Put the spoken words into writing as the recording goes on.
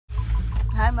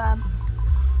Hi, Mom.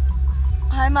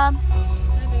 Hi, Mom.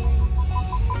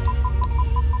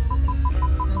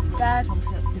 Dad.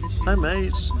 Hi,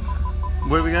 mates.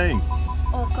 Where are we going?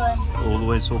 Auckland. All the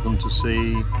way to Auckland to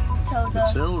see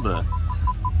Matilda.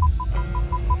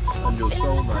 And your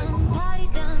soulmate.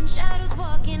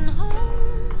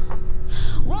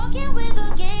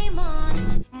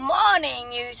 Morning,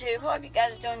 YouTube. Hope you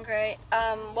guys are doing great.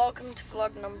 Welcome to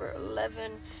vlog number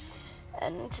 11.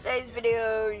 And today's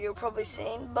video you'll probably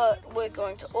seen, but we're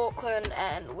going to Auckland,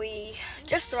 and we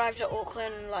just arrived at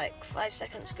Auckland like 5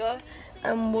 seconds ago,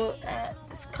 and we're at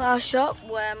this car shop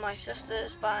where my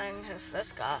sister's buying her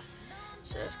first car,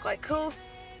 so it's quite cool.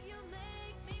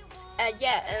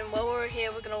 Yeah, and while we're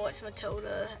here we're gonna watch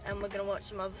Matilda, and we're gonna watch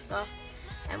some other stuff,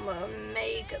 and we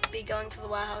may be going to the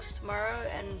warehouse tomorrow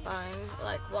and buying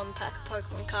like 1 pack of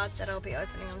Pokemon cards that I'll be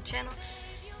opening on the channel.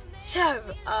 So,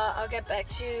 I'll get back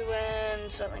to you when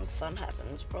something fun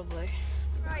happens, probably.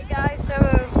 Right guys, so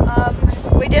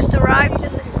we just arrived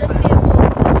in the city of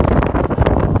Auckland.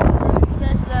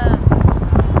 There's the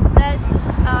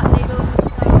needle in the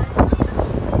sky.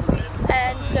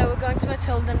 And so we're going to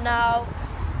Matilda now.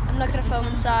 I'm not going to film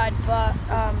inside, but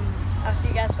I'll see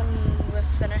you guys when we're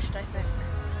finished, I think.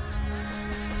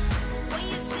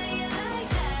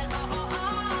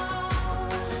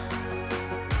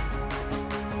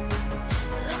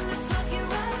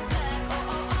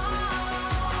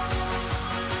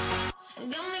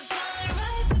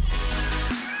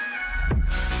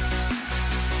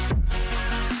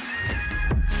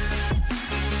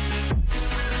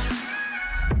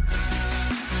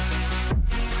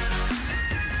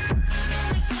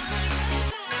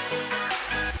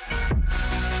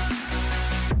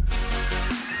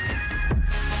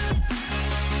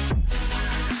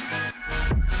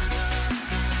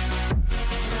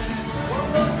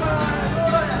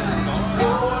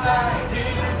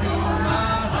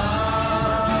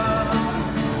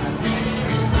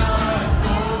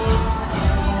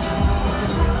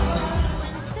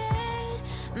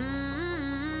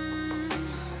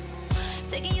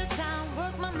 Taking your time,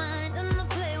 work my mind, and I'll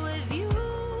play with you.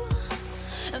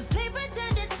 And play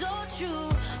pretend it's all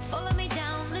true. Follow me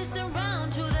down, listen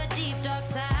round to the deep dark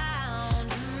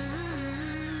sound.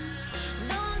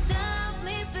 Don't doubt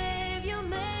me, babe, you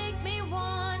make me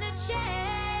wanna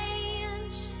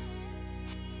change.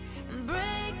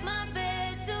 Break my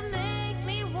bed to make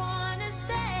me wanna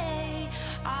stay.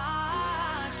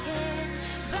 I can't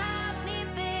bite me,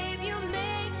 babe, you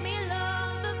make me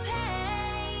love the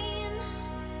pain.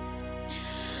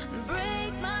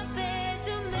 Break my bed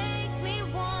to make me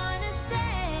wanna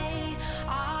stay.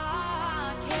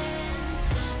 I can't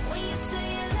when you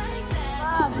say it like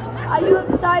that. Are you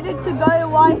excited to go to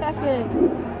Waiheke?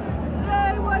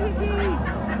 Yay,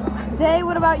 Waiheke! Day,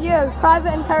 what about you?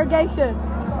 Private interrogation.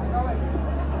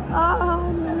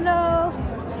 Oh no.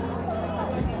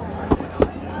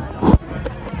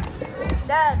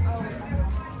 Dad,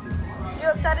 you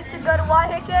excited to go to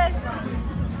Waiheke?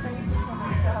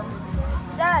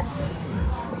 Dad,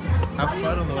 Have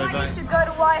fun on the way back. excited to go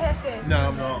to Waiheke? No,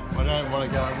 I'm not. I don't want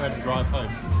to go. I'm going to drive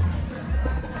home.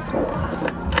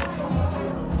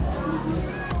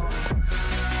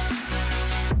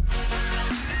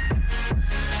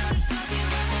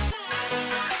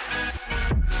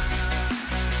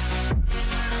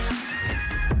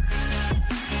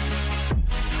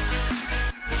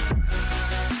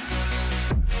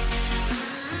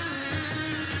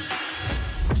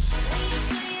 When you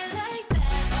say it like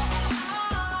that,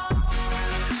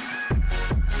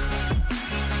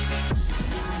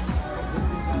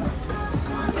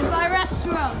 It's my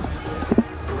restaurant.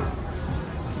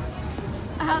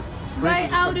 Rate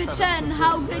out of 10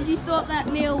 how good you thought that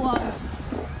meal was.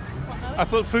 I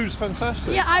thought food was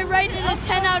fantastic. Yeah, I rated it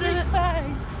 10 out of.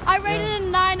 I rated it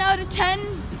 9 out of 10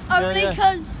 only yeah.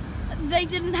 because they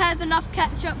didn't have enough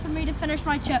ketchup for me to finish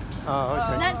my chips. Oh,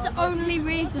 okay. That's the only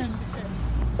reason.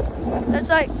 That's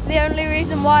like the only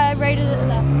reason why I rated it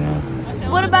that.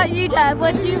 What about you, Dad?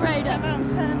 What did you rate it? 10 out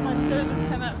of 10, my service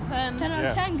 10 out of 10. 10 out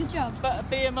of 10, good job. But a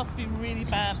beer must be really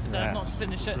bad for them Yes. not to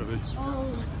finish it. Oh,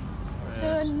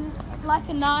 so like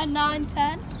a 9, 9,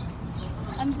 10,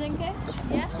 I'm thinking.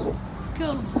 Yeah?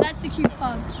 Cool, that's a cute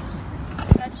pug.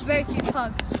 That's a very cute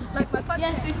pug. Like my pug.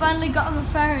 Yes, we finally got on the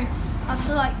ferry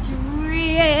after like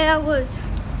 3 hours.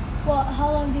 What,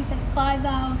 how long do you think? 5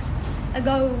 hours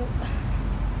ago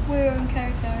we were in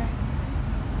Kerikeri.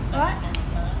 Right?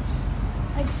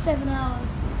 Like 7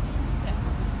 hours. Yeah.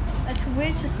 That's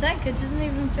weird to think, it doesn't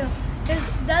even feel,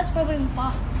 that's probably in the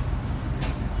bathroom.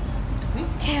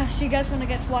 Okay, I'll see you guys when I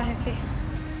get to Waiheke.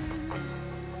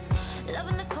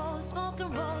 loving the cold,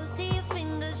 smoking rose, see your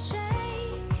fingers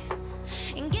shake.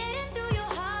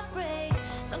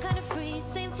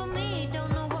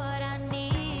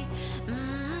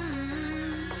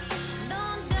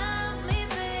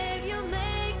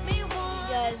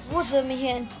 guys, what's up, me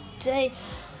here, and today,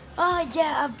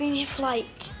 yeah, I've been here for like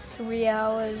 3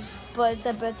 hours, but it's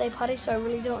a birthday party, so I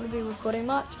really don't want to be recording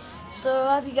much. So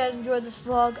I hope you guys enjoyed this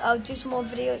vlog. I'll do some more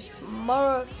videos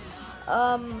tomorrow.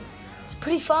 It's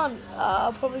pretty fun.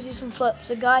 I'll probably do some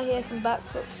flips. A guy here can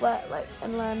backflip flat, like,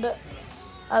 and land it.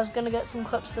 I was gonna get some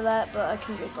clips of that, but I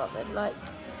couldn't be bothered. Like,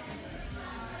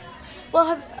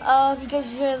 well, I hope you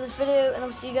guys enjoyed this video, and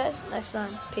I'll see you guys next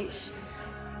time. Peace.